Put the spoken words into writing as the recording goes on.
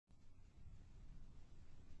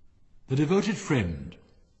The Devoted Friend.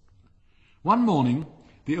 One morning,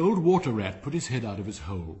 the old water rat put his head out of his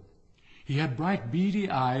hole. He had bright beady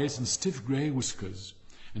eyes and stiff grey whiskers,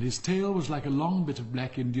 and his tail was like a long bit of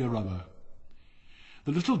black India rubber.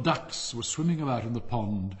 The little ducks were swimming about in the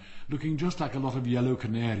pond, looking just like a lot of yellow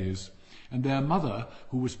canaries, and their mother,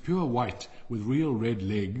 who was pure white with real red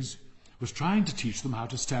legs, was trying to teach them how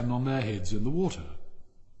to stand on their heads in the water.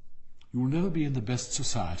 "You will never be in the best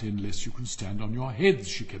society unless you can stand on your heads,"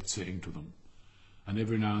 she kept saying to them, and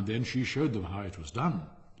every now and then she showed them how it was done.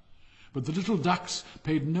 But the little ducks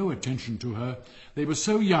paid no attention to her. They were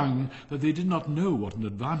so young that they did not know what an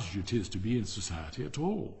advantage it is to be in society at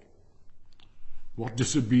all. "What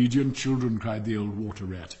disobedient children," cried the old water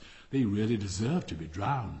rat. "They really deserve to be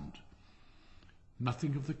drowned."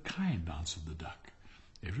 "Nothing of the kind," answered the duck.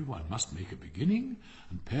 "Everyone must make a beginning,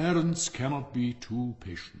 and parents cannot be too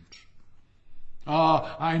patient."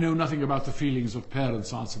 "Ah, I know nothing about the feelings of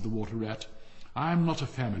parents," answered the water rat. "I am not a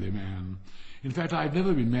family man. In fact, I have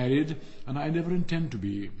never been married, and I never intend to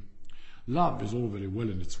be. Love is all very well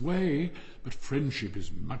in its way, but friendship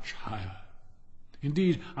is much higher.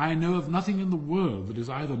 Indeed, I know of nothing in the world that is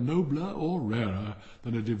either nobler or rarer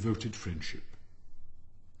than a devoted friendship."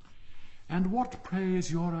 "And what, pray,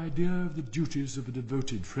 is your idea of the duties of a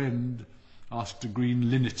devoted friend?" asked a green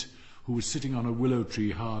linnet, who was sitting on a willow tree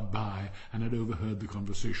hard by and had overheard the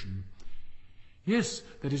conversation. "Yes,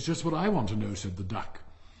 that is just what I want to know," said the duck,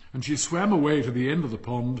 and she swam away to the end of the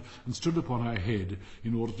pond and stood upon her head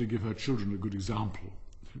in order to give her children a good example.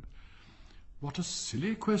 "What a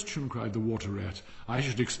silly question," cried the water rat. "I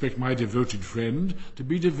should expect my devoted friend to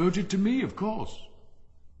be devoted to me, of course."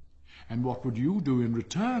 "And what would you do in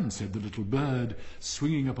return?" said the little bird,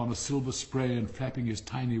 swinging upon a silver spray and flapping his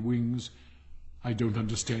tiny wings. "I don't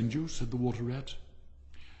understand you," said the water rat.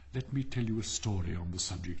 "Let me tell you a story on the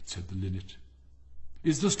subject," said the linnet.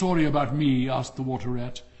 "Is the story about me?" asked the water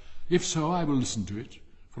rat. "If so, I will listen to it,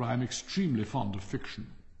 for I am extremely fond of fiction."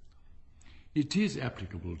 "It is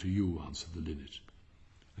applicable to you," answered the linnet.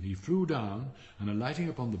 And he flew down, and alighting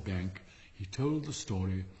upon the bank, he told the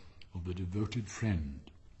story of the devoted friend.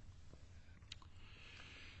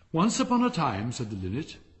 "Once upon a time," said the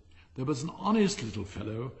linnet, "there was an honest little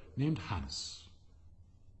fellow named Hans."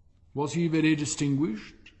 "Was he very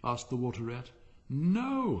distinguished?" asked the water rat.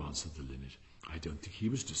 "No," answered the linnet. "I don't think he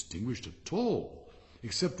was distinguished at all,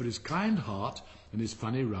 except for his kind heart and his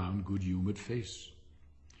funny, round, good-humoured face.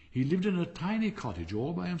 He lived in a tiny cottage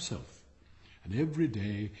all by himself, and every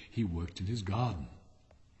day he worked in his garden.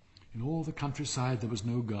 In all the countryside there was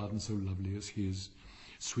no garden so lovely as his.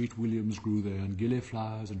 Sweet williams grew there, and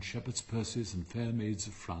gillyflowers, and shepherd's purses, and fair maids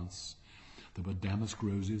of France. There were damask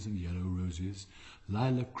roses and yellow roses,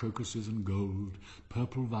 lilac crocuses and gold,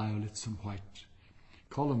 purple violets and white,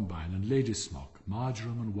 columbine and ladysmock,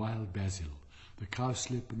 marjoram and wild basil, the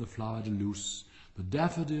cowslip and the flower de luce, the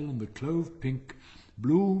daffodil and the clove pink,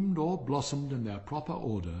 bloomed or blossomed in their proper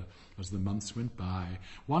order as the months went by,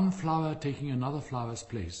 one flower taking another flower's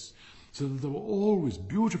place, so that there were always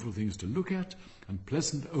beautiful things to look at and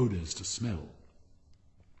pleasant odours to smell.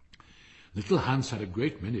 Little Hans had a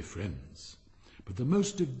great many friends, but the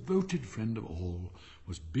most devoted friend of all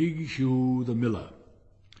was Big Hugh the miller.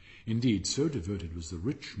 Indeed, so devoted was the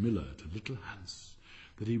rich miller to little Hans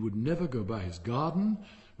that he would never go by his garden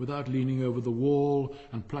without leaning over the wall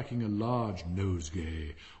and plucking a large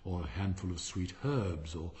nosegay or a handful of sweet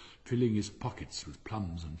herbs, or filling his pockets with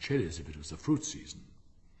plums and cherries if it was the fruit season.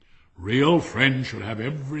 "Real friends should have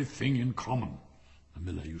everything in common," the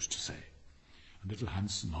miller used to say. And little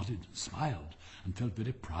Hans nodded and smiled and felt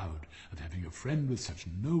very proud at having a friend with such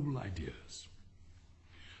noble ideas.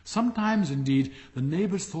 Sometimes, indeed, the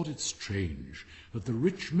neighbours thought it strange that the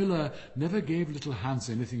rich miller never gave little Hans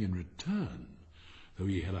anything in return, though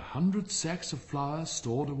he had 100 sacks of flour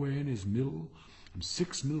stored away in his mill, and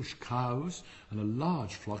 6 milch cows, and a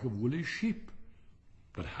large flock of woolly sheep.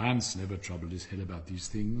 But Hans never troubled his head about these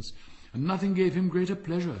things, and nothing gave him greater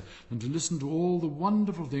pleasure than to listen to all the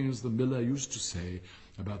wonderful things the miller used to say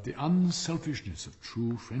about the unselfishness of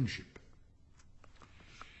true friendship.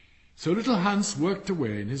 So little Hans worked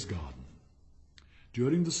away in his garden.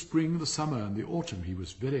 During the spring, the summer, and the autumn he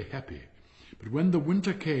was very happy, but when the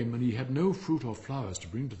winter came and he had no fruit or flowers to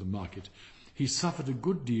bring to the market, he suffered a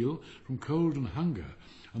good deal from cold and hunger,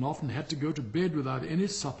 and often had to go to bed without any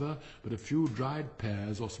supper but a few dried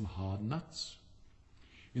pears or some hard nuts.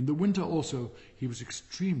 In the winter also he was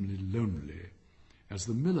extremely lonely, as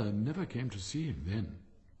the miller never came to see him then.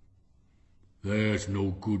 "There's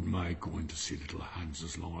no good my going to see little Hans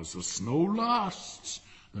as long as the snow lasts,"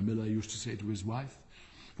 the miller used to say to his wife,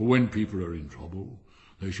 "for when people are in trouble,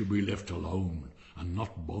 They should be left alone and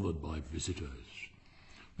not bothered by visitors.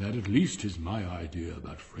 That at least is my idea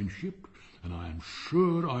about friendship, and I am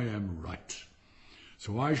sure I am right.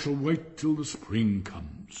 So I shall wait till the spring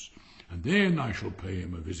comes, and then I shall pay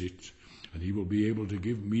him a visit, and he will be able to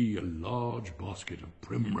give me a large basket of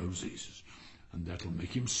primroses, and that'll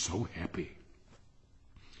make him so happy."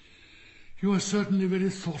 "You are certainly very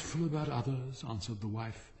thoughtful about others," answered the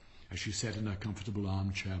wife, as she sat in her comfortable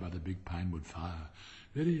armchair by the big pinewood fire.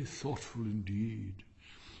 "Very thoughtful indeed.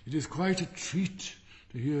 It is quite a treat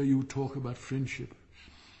to hear you talk about friendship.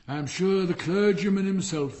 I am sure the clergyman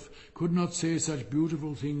himself could not say such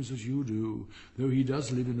beautiful things as you do, though he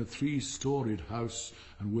does live in a 3-storied house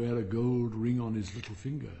and wear a gold ring on his little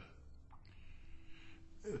finger."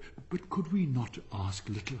 "But could we not ask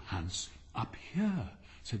little Hans up here?"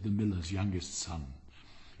 said the miller's youngest son.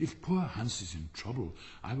 "If poor Hans is in trouble,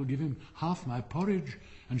 I will give him half my porridge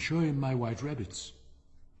and show him my white rabbits."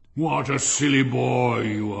 "What a silly boy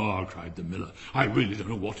you are," cried the miller. "I really don't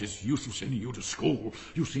know what is the use of sending you to school.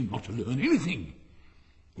 You seem not to learn anything.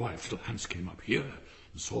 Why, if little Hans came up here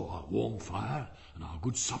and saw our warm fire and our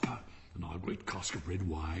good supper and our great cask of red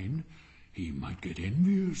wine, he might get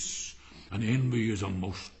envious. And envy is a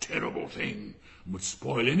most terrible thing and would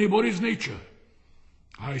spoil anybody's nature.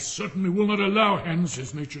 I certainly will not allow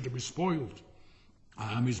Hans's nature to be spoiled.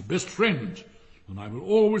 I am his best friend, and I will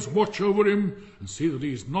always watch over him and see that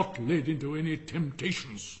he is not led into any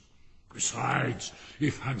temptations. Besides,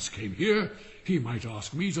 if Hans came here, he might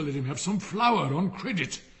ask me to let him have some flour on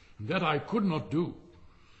credit, and that I could not do.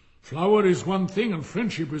 Flour is one thing and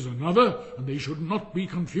friendship is another, and they should not be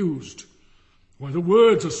confused. Why, the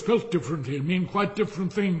words are spelt differently and mean quite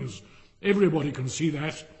different things. Everybody can see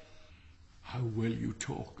that." "How well you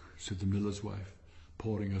talk," said the miller's wife,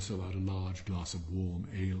 pouring herself out a large glass of warm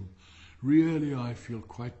ale. "Really, I feel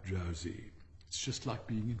quite drowsy. It's just like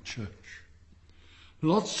being in church."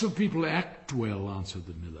 "Lots of people act well," answered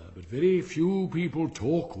the miller, "but very few people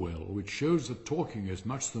talk well, which shows that talking is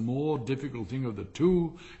much the more difficult thing of the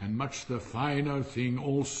two, and much the finer thing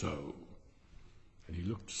also." And he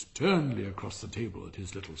looked sternly across the table at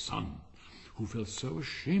his little son, who felt so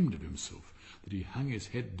ashamed of himself that he hung his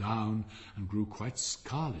head down and grew quite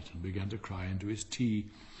scarlet and began to cry into his tea.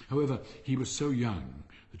 However, he was so young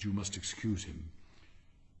that you must excuse him.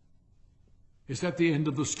 "Is that the end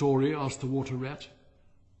of the story?" asked the water rat.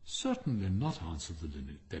 "Certainly not," answered the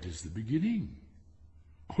linnet. "That is the beginning."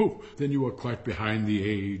 "Oh, then you are quite behind the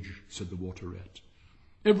age," said the water rat.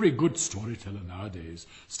 "Every good storyteller nowadays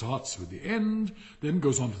starts with the end, then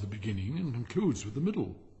goes on to the beginning and concludes with the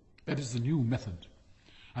middle. That is the new method.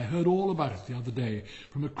 I heard all about it the other day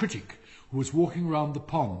from a critic who was walking round the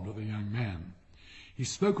pond with a young man. He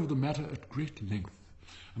spoke of the matter at great length,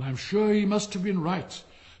 and I am sure he must have been right,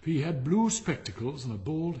 for he had blue spectacles and a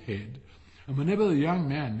bald head, and whenever the young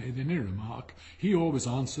man made any remark, he always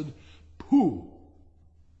answered, 'Pooh!'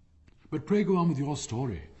 But pray go on with your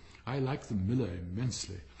story. I like the miller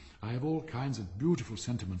immensely. I have all kinds of beautiful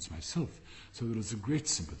sentiments myself, so there is a great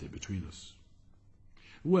sympathy between us."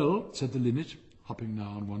 "Well," said the linnet, hopping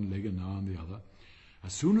now on one leg and now on the other,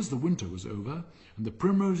 "as soon as the winter was over and the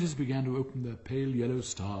primroses began to open their pale yellow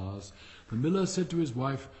stars, the miller said to his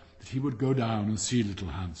wife that he would go down and see little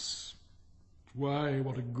Hans." "Why,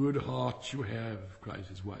 what a good heart you have," cried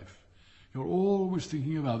his wife. "You're always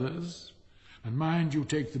thinking of others. And mind you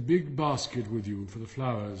take the big basket with you for the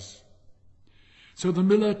flowers." So the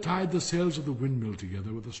miller tied the sails of the windmill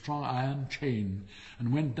together with a strong iron chain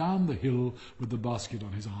and went down the hill with the basket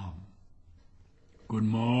on his arm. "Good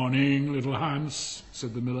morning, little Hans,"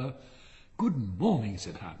 said the miller. "Good morning,"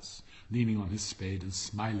 said Hans, leaning on his spade and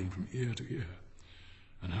smiling from ear to ear.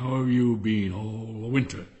 "And how have you been all the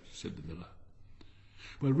winter?" said the miller.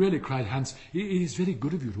 "Well, really," cried Hans, "it is very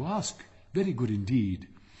good of you to ask. Very good indeed.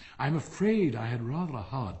 I'm afraid I had rather a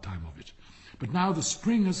hard time of it. But now the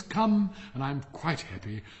spring has come, and I'm quite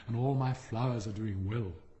happy, and all my flowers are doing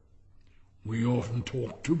well." "We often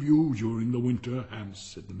talked of you during the winter," Hans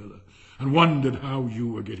said the miller, "and wondered how you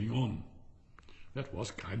were getting on." "That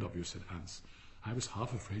was kind of you," said Hans. "I was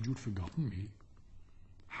half afraid you'd forgotten me."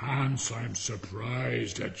 "Hans, I'm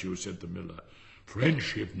surprised at you," said the miller.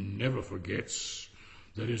 "Friendship never forgets.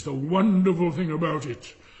 That is the wonderful thing about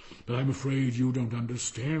it. But I'm afraid you don't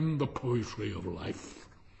understand the poetry of life.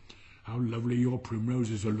 How lovely your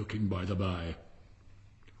primroses are looking, by the by."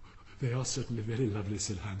 "They are certainly very lovely,"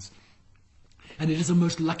 said Hans. "And it is a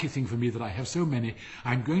most lucky thing for me that I have so many.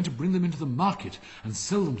 I'm going to bring them into the market and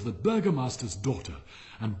sell them to the burgomaster's daughter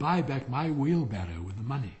and buy back my wheelbarrow with the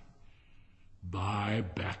money." "Buy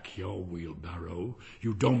back your wheelbarrow?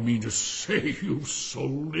 You don't mean to say you've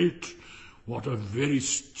sold it? What a very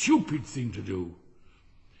stupid thing to do."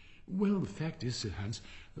 "Well, the fact is," said Hans,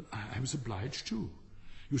 "that I was obliged to.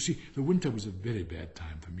 You see, the winter was a very bad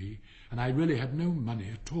time for me, and I really had no money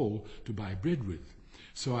at all to buy bread with.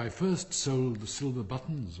 So I first sold the silver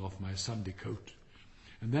buttons off my Sunday coat,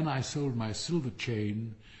 and then I sold my silver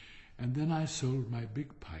chain, and then I sold my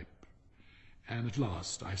big pipe, and at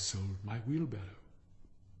last I sold my wheelbarrow.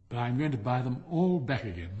 But I'm going to buy them all back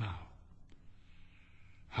again now."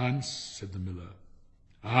 "Hans," said the miller,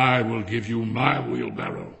 "I will give you my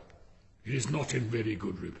wheelbarrow. It is not in very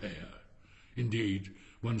good repair. Indeed,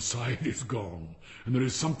 one side is gone, and there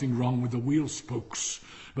is something wrong with the wheel spokes,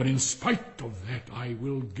 but in spite of that I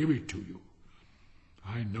will give it to you.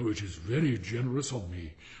 I know it is very generous of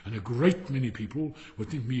me, and a great many people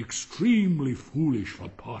would think me extremely foolish for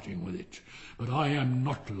parting with it, but I am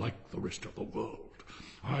not like the rest of the world.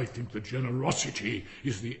 I think that generosity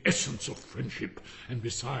is the essence of friendship, and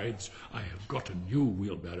besides, I have got a new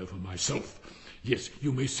wheelbarrow for myself. Yes,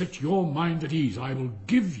 you may set your mind at ease. I will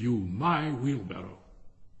give you my wheelbarrow."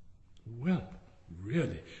 "Well,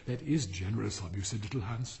 really, that is generous of you," said little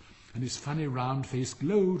Hans, and his funny round face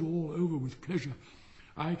glowed all over with pleasure.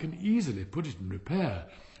 "I can easily put it in repair,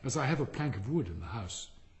 as I have a plank of wood in the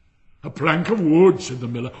house." "A plank of wood," said the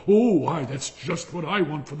miller. "Oh, why, that's just what I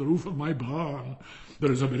want for the roof of my barn.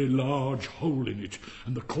 There is a very large hole in it,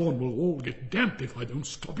 and the corn will all get damp if I don't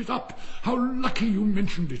stop it up. How lucky you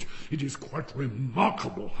mentioned it. It is quite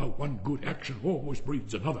remarkable how one good action always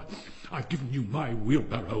breeds another. I've given you my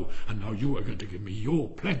wheelbarrow, and now you are going to give me your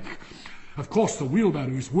plank. Of course, the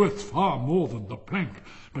wheelbarrow is worth far more than the plank,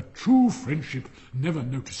 but true friendship never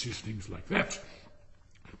notices things like that.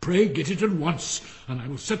 Pray get it at once, and I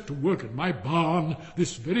will set to work at my barn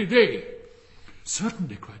this very day."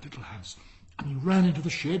 "Certainly," cried little Hans, and he ran into the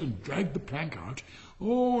shed and dragged the plank out.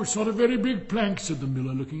 "Oh, it's not a very big plank," said the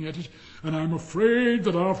miller, looking at it, "and I'm afraid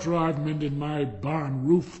that after I've mended my barn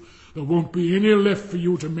roof, there won't be any left for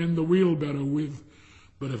you to mend the wheelbarrow with.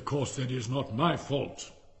 But of course that is not my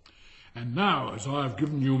fault. And now, as I've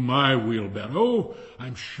given you my wheelbarrow,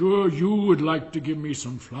 I'm sure you would like to give me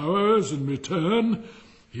some flowers in return.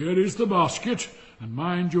 Here is the basket, and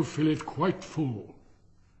mind you fill it quite full."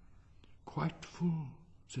 "Quite full,"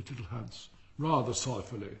 said little Hans, rather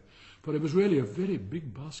sorrowfully, for it was really a very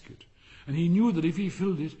big basket, and he knew that if he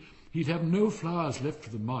filled it, he'd have no flowers left for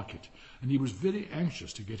the market, and he was very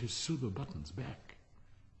anxious to get his silver buttons back.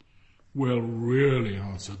 "Well, really,"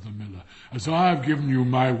 answered the miller, "as I have given you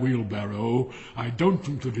my wheelbarrow, I don't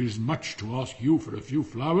think that it is much to ask you for a few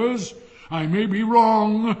flowers. I may be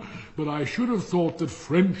wrong, but I should have thought that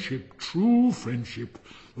friendship, true friendship,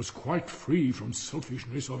 was quite free from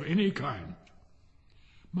selfishness of any kind."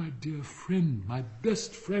 "My dear friend, my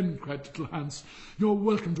best friend," cried little Hans, "you're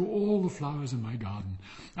welcome to all the flowers in my garden.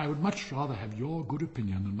 I would much rather have your good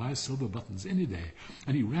opinion than my silver buttons any day."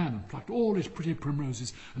 And he ran and plucked all his pretty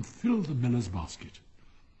primroses and filled the miller's basket.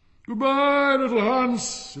 "Goodbye, little Hans,"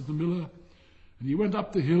 said the miller, and he went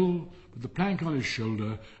up the hill with the plank on his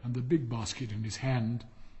shoulder and the big basket in his hand.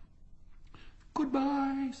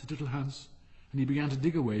 "Goodbye," said little Hans, and he began to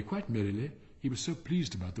dig away quite merrily. He was so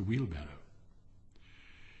pleased about the wheelbarrow.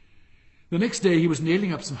 The next day he was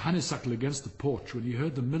nailing up some honeysuckle against the porch when he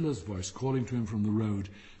heard the miller's voice calling to him from the road.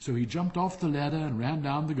 So he jumped off the ladder and ran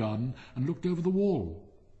down the garden and looked over the wall.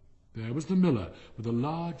 There was the miller with a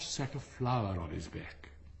large sack of flour on his back.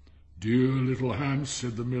 "Dear little Hans,"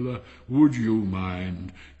 said the miller, "would you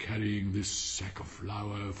mind carrying this sack of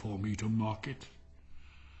flour for me to market?"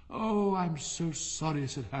 "Oh, I'm so sorry,"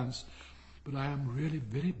 said Hans, "but I am really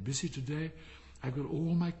very busy today. I've got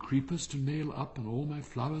all my creepers to nail up, and all my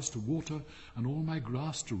flowers to water, and all my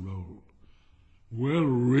grass to roll." "Well,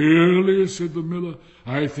 really," said the miller,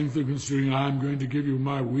 "I think that considering I'm going to give you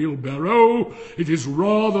my wheelbarrow, it is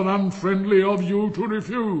rather unfriendly of you to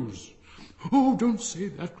refuse." "Oh, don't say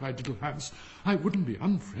that," cried little Hans. "I wouldn't be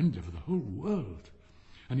unfriendly for the whole world."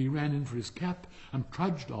 And he ran in for his cap and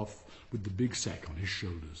trudged off with the big sack on his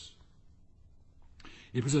shoulders.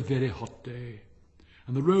 It was a very hot day,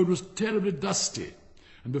 and the road was terribly dusty,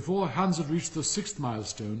 and before Hans had reached the 6th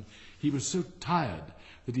milestone, he was so tired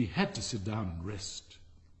that he had to sit down and rest.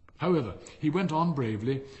 However, he went on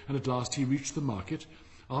bravely, and at last he reached the market.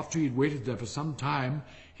 After he had waited there for some time,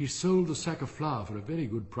 he sold the sack of flour for a very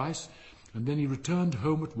good price, and then he returned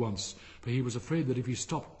home at once, for he was afraid that if he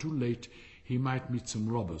stopped too late, he might meet some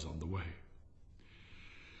robbers on the way.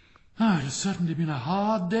 "It has certainly been a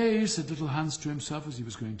hard day," said little Hans to himself as he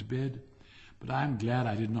was going to bed. "But I am glad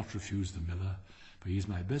I did not refuse the miller, for he is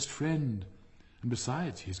my best friend, and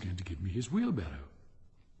besides, he is going to give me his wheelbarrow."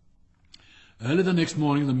 Early the next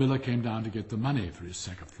morning the miller came down to get the money for his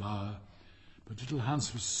sack of flour, But little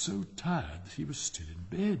Hans was so tired that he was still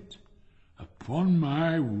in bed. "Upon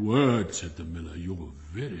my word," said the miller, "you're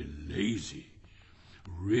very lazy.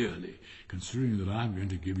 Really, considering that I'm going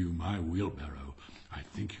to give you my wheelbarrow, I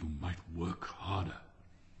think you might work harder.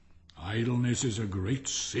 Idleness is a great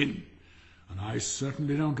sin, and I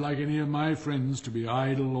certainly don't like any of my friends to be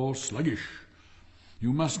idle or sluggish.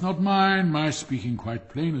 You must not mind my speaking quite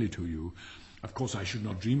plainly to you. Of course, I should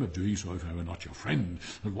not dream of doing so if I were not your friend.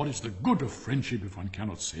 But what is the good of friendship if one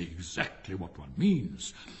cannot say exactly what one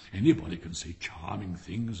means? Anybody can say charming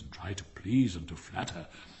things and try to please and to flatter,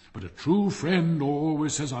 but a true friend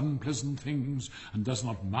always says unpleasant things and does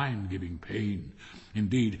not mind giving pain.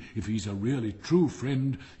 Indeed, if he's a really true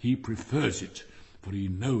friend, he prefers it, for he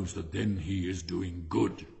knows that then he is doing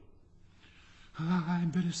good."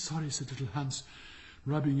 "I'm very sorry," said little Hans,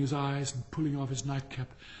 rubbing his eyes and pulling off his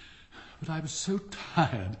nightcap. "But I was so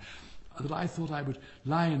tired that I thought I would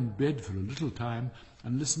lie in bed for a little time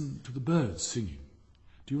and listen to the birds singing.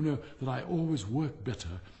 Do you know that I always work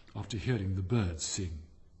better after hearing the birds sing?"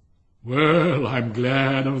 "Well, I'm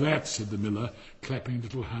glad of that," said the miller, clapping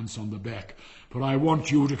little Hans on the back, "for I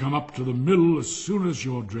want you to come up to the mill as soon as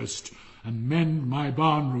you're dressed and mend my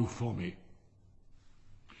barn roof for me."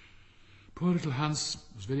 Poor little Hans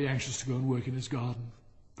was very anxious to go and work in his garden,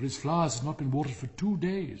 for his flowers had not been watered for 2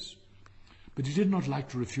 days. But he did not like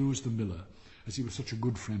to refuse the miller, as he was such a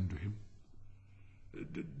good friend to him.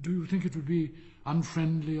 "Do you think it would be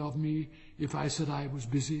unfriendly of me if I said I was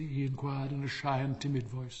busy?" he inquired in a shy and timid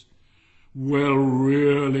voice. "Well,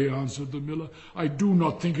 really," answered the miller, "I do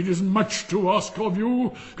not think it is much to ask of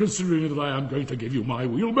you, considering that I am going to give you my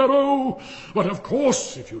wheelbarrow. But of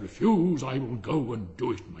course, if you refuse, I will go and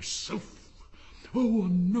do it myself." "Oh,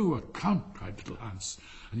 on no account," cried little Hans,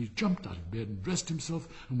 and he jumped out of bed and dressed himself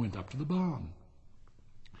and went up to the barn.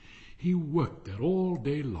 He worked there all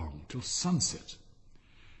day long till sunset,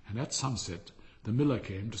 and at sunset the miller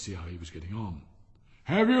came to see how he was getting on.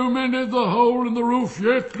 "Have you mended the hole in the roof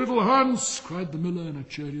yet, little Hans?" cried the miller in a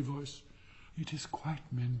cheery voice. "It is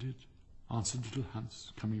quite mended," answered little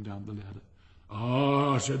Hans, coming down the ladder.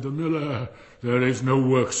 "Ah," said the miller, "there is no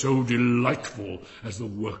work so delightful as the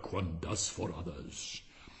work one does for others."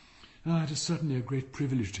 "It is certainly a great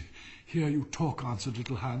privilege to hear you talk," answered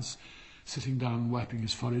little Hans, sitting down and wiping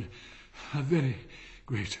his forehead. "A very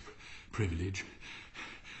great privilege.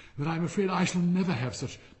 But I'm afraid I shall never have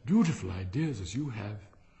such beautiful ideas as you have."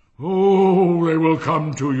 "Oh, they will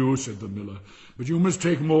come to you," said the miller, "but you must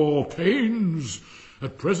take more pains.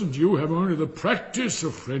 At present you have only the practice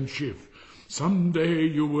of friendship. Some day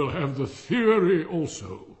you will have the theory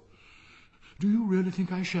also." "Do you really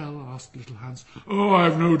think I shall?" asked little Hans. "Oh,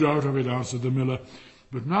 I've no doubt of it," answered the miller.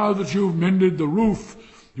 "But now that you've mended the roof,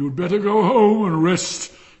 you'd better go home and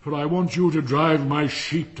rest, for I want you to drive my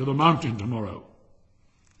sheep to the mountain tomorrow."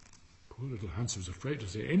 Poor little Hans was afraid to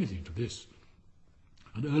say anything to this.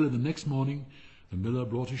 And early the next morning the miller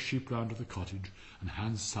brought his sheep round to the cottage, and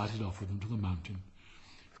Hans started off with them to the mountain.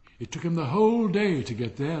 It took him the whole day to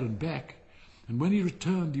get there and back, and when he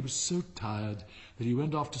returned he was so tired that he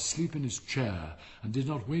went off to sleep in his chair and did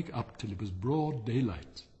not wake up till it was broad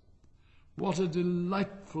daylight. "What a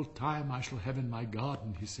delightful time I shall have in my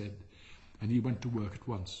garden," he said, and he went to work at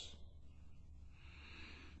once.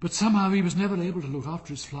 But somehow he was never able to look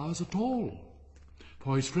after his flowers at all,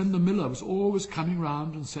 for his friend the miller was always coming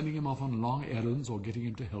round and sending him off on long errands or getting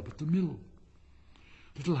him to help at the mill.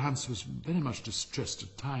 Little Hans was very much distressed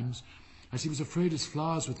at times, as he was afraid his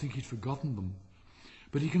flowers would think he'd forgotten them.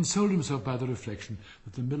 But he consoled himself by the reflection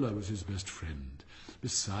that the miller was his best friend.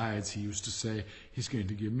 Besides, he used to say, "He's going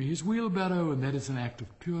to give me his wheelbarrow, and that is an act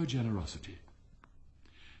of pure generosity."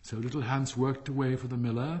 So little Hans worked away for the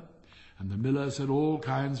miller, and the miller said all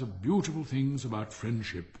kinds of beautiful things about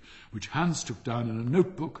friendship, which Hans took down in a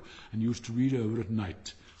notebook and used to read over at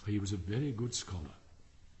night, for he was a very good scholar.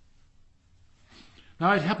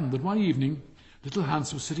 Now it happened that one evening little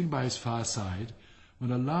Hans was sitting by his fireside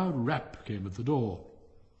when a loud rap came at the door.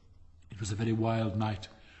 It was a very wild night,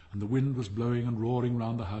 and the wind was blowing and roaring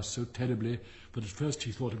round the house so terribly that at first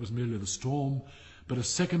he thought it was merely the storm, but a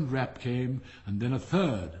second rap came, and then a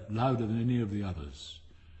third, louder than any of the others.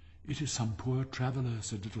 "It is some poor traveller,"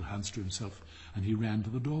 said little Hans to himself, and he ran to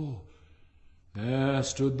the door. There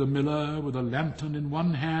stood the miller with a lantern in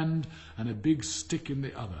one hand and a big stick in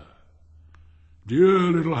the other.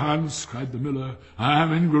 "Dear little Hans," cried the miller, "I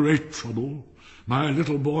am in great trouble. My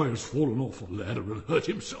little boy has fallen off the ladder and hurt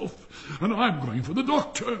himself, and I'm going for the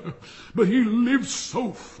doctor. But he lives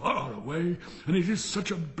so far away, and it is such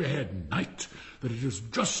a bad night, that it has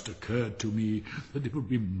just occurred to me that it would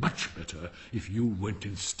be much better if you went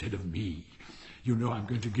instead of me. You know I'm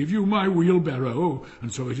going to give you my wheelbarrow,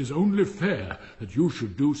 and so it is only fair that you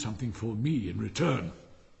should do something for me in return."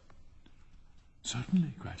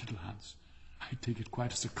 "Certainly," cried little Hans. "I take it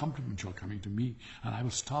quite as a compliment your coming to me, and I will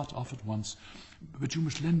start off at once. But you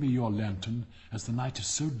must lend me your lantern, as the night is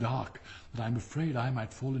so dark that I am afraid I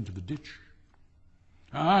might fall into the ditch."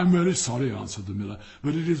 "I am very sorry," answered the miller,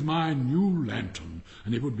 "but it is my new lantern,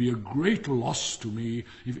 and it would be a great loss to me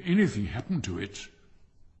if anything happened to it."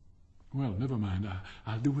 "Well, never mind,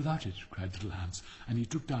 I'll do without it," cried little Hans, and he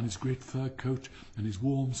took down his great fur coat and his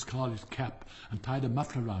warm scarlet cap and tied a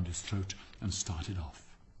muffler round his throat and started off.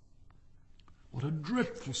 What a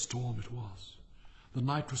dreadful storm it was! The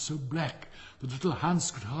night was so black that little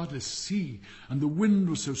Hans could hardly see, and the wind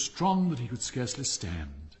was so strong that he could scarcely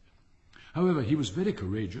stand. However, he was very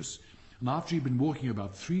courageous, and after he had been walking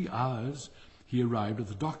about 3 hours, he arrived at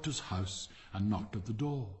the doctor's house and knocked at the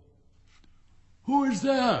door. "Who is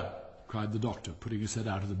there?" cried the doctor, putting his head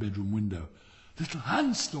out of the bedroom window. "Little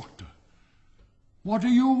Hans, doctor." "What do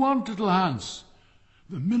you want, little Hans?"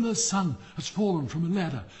 "The miller's son has fallen from a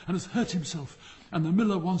ladder and has hurt himself, and the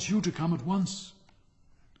miller wants you to come at once."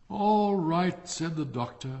 "All right," said the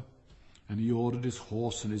doctor, and he ordered his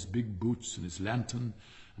horse and his big boots and his lantern,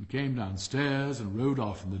 and came downstairs and rode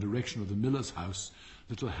off in the direction of the miller's house,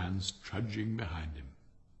 little Hans trudging behind him.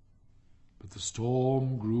 But the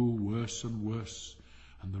storm grew worse and worse,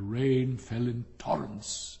 and the rain fell in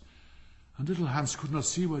torrents, and little Hans could not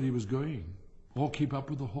see where he was going, or keep up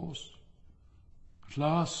with the horse. At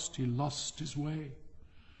last he lost his way,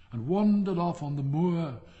 and wandered off on the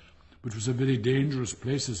moor, which was a very dangerous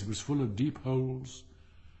place, as it was full of deep holes,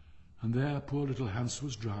 and there poor little Hans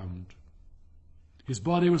was drowned. His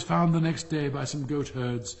body was found the next day by some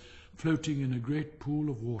goatherds, floating in a great pool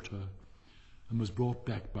of water, and was brought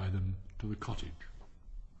back by them to the cottage.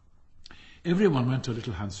 Everyone went to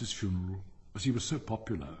little Hans's funeral, as he was so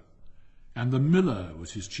popular, and the miller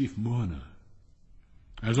was his chief mourner.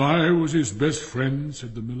 "As I was his best friend,"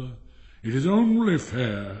 said the miller, "it is only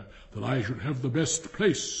fair that I should have the best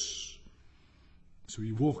place." So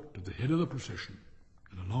he walked at the head of the procession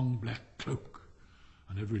in a long black cloak,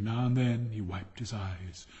 and every now and then he wiped his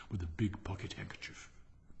eyes with a big pocket handkerchief.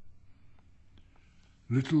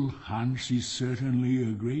 "Little Hans is certainly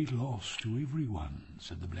a great loss to everyone,"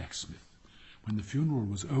 said the blacksmith, when the funeral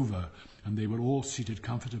was over and they were all seated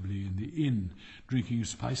comfortably in the inn, drinking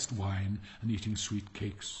spiced wine and eating sweet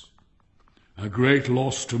cakes. "A great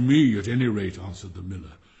loss to me, at any rate," answered the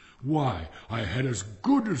miller. "Why, I had as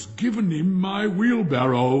good as given him my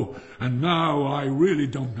wheelbarrow, and now I really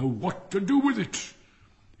don't know what to do with it.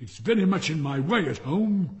 It's very much in my way at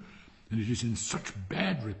home, and it is in such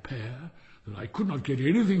bad repair that I could not get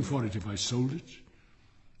anything for it if I sold it.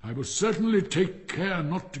 I will certainly take care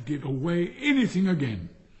not to give away anything again.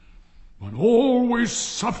 One always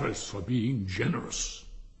suffers for being generous."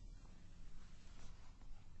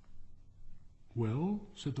 "Well,"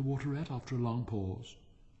 said the water rat after a long pause.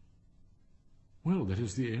 "Well, that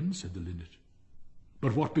is the end," said the linnet.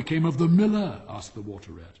 "But what became of the miller?" asked the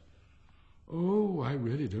water rat. "Oh, I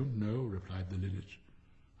really don't know," replied the linnet,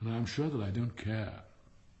 "and I am sure that I don't care."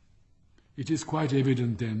 "It is quite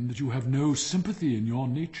evident, then, that you have no sympathy in your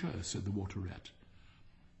nature," said the water rat.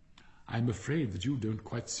 "I am afraid that you don't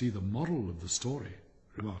quite see the moral of the story,"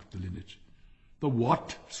 remarked the linnet. "The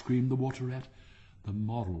what?" screamed the water rat. "The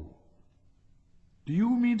moral." "Do you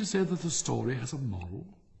mean to say that the story has a moral?"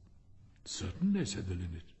 "Certainly," said the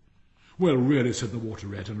linnet. "Well, really," said the water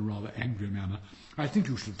rat in a rather angry manner, "I think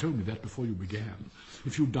you should have told me that before you began.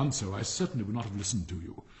 If you'd done so, I certainly would not have listened to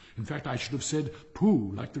you. In fact, I should have said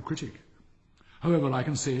pooh, like the critic. However, I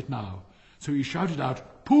can say it now." So he shouted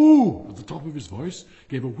out "Pooh!" at the top of his voice,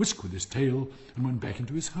 gave a whisk with his tail, and went back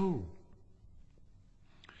into his hole.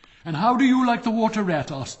 "And how do you like the water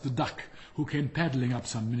rat?" asked the duck, who came paddling up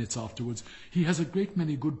some minutes afterwards. "He has a great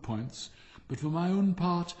many good points, but for my own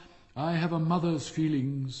part, I have a mother's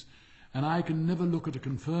feelings, and I can never look at a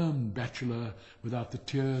confirmed bachelor without the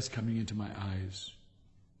tears coming into my eyes."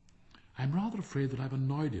 "I'm rather afraid that I've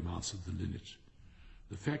annoyed him," answered the linnet.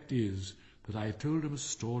 "The fact is that I told him a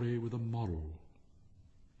story with a moral."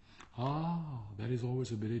 "Ah, that is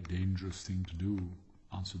always a very dangerous thing to do,"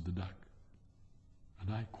 answered the duck, and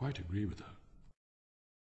I quite agree with her.